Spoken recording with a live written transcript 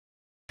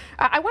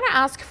I want to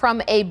ask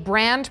from a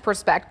brand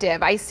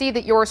perspective. I see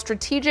that your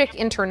strategic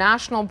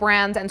international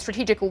brands and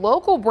strategic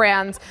local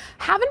brands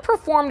haven't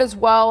performed as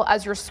well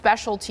as your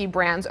specialty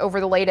brands over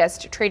the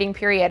latest trading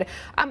period.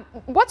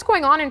 What's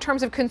going on in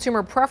terms of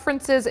consumer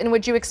preferences, and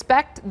would you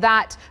expect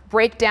that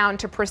breakdown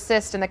to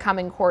persist in the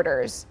coming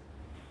quarters?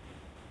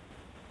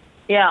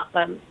 Yeah,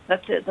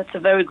 that's a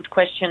very good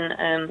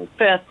question.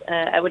 First,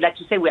 I would like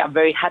to say we are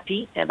very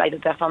happy by the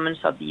performance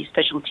of the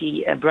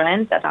specialty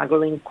brands that are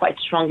growing quite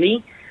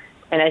strongly.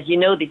 And as you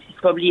know, this is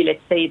probably,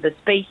 let's say, the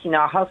space in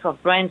our house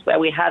of brands where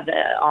we have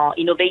our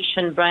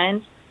innovation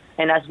brands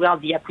and as well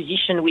the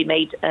acquisition we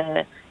made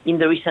in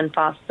the recent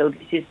past. So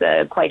this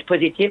is quite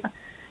positive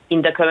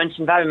in the current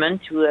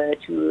environment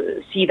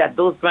to see that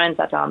those brands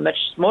that are much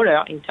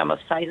smaller in terms of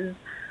sizes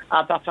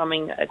are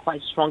performing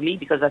quite strongly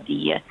because of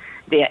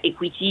their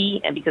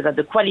equity and because of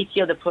the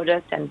quality of the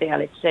product and their,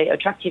 let's say,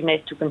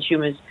 attractiveness to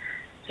consumers.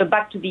 So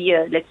back to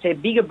the, let's say,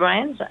 bigger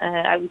brands,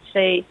 I would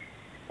say,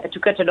 to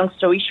cut a long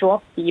story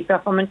short, the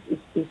performance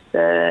is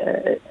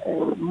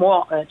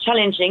more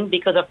challenging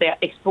because of their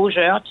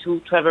exposure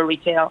to travel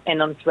retail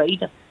and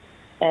on-trade.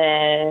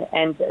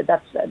 And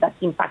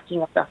that's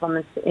impacting our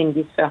performance in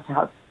this first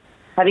half.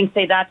 Having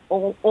said that,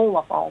 all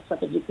of our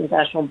strategic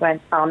international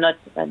brands are not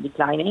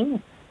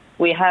declining.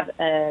 We have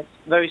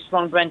very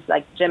strong brands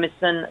like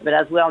Jameson, but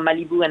as well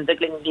Malibu and The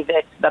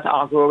Glenlivet that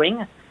are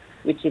growing,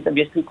 which is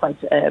obviously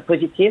quite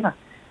positive.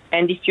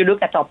 And if you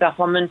look at our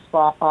performance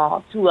for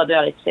our two other,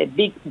 let's say,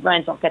 big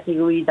brands or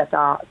categories that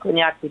are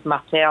Cognac with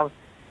Martell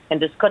and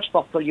the Scotch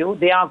portfolio,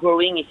 they are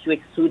growing if you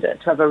exclude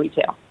travel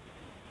retail.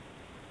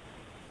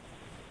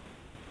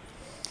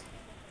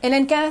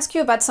 Hélène, can I ask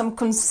you about some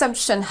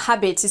consumption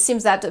habits? It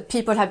seems that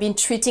people have been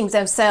treating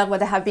themselves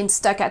when they have been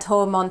stuck at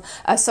home on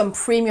some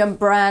premium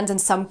brands and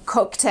some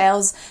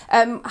cocktails.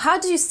 How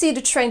do you see the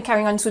trend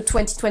carrying on to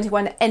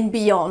 2021 and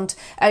beyond?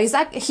 Is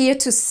that here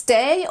to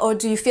stay, or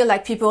do you feel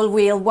like people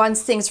will,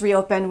 once things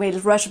reopen, will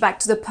rush back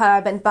to the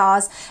pub and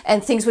bars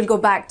and things will go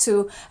back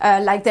to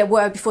like they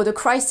were before the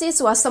crisis,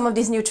 or are some of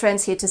these new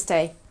trends here to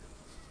stay?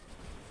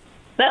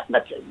 Well,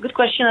 that's a good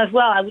question as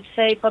well. I would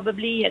say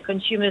probably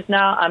consumers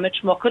now are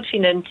much more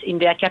confident in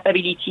their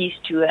capabilities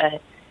to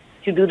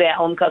do their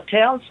own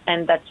cocktails,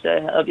 and that's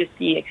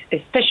obviously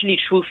especially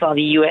true for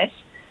the US.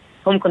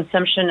 Home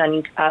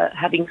consumption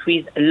have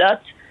increased a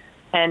lot,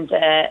 and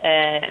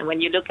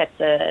when you look at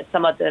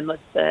some of the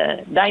most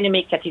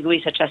dynamic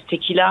categories such as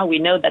tequila, we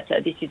know that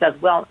this is as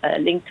well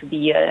linked to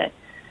the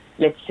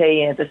let's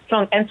say the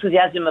strong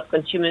enthusiasm of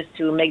consumers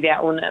to make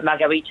their own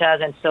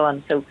margaritas and so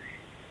on. So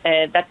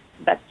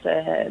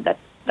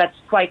that's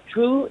quite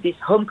true. This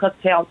home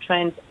cocktail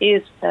trend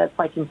is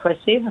quite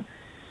impressive.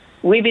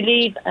 We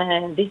believe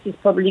this is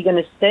probably going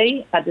to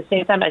stay. At the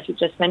same time, as you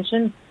just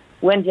mentioned,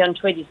 when the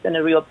on-trade is going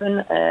to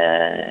reopen,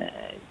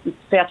 it's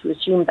fair to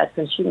assume that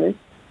consumers,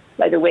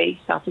 by the way,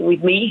 starting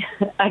with me,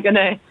 are going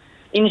to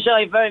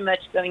enjoy very much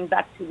going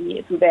back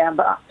to their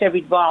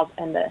favorite bars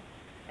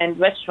and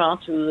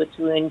restaurants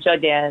to enjoy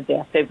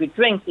their favorite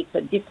drinks. It's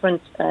a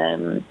different,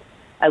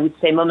 I would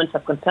say, moments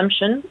of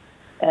consumption.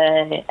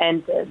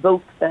 And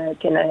both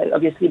can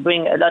obviously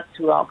bring a lot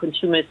to our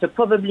consumers. So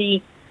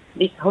probably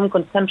this home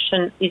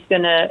consumption is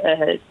going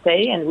to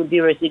stay and will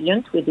be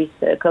resilient with this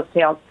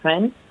cocktail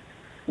trend,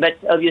 but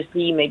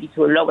obviously maybe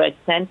to a lower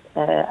extent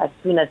as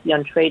soon as the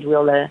on-trade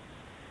will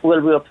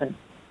reopen.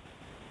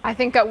 I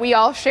think that we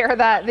all share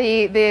that,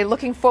 the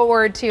looking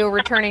forward to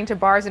returning to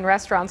bars and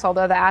restaurants,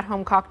 although the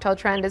at-home cocktail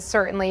trend is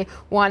certainly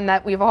one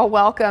that we've all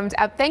welcomed.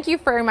 Thank you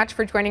very much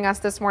for joining us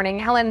this morning.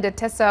 Hélène de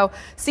Tissot,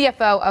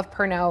 CFO of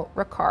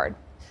Pernod-Ricard.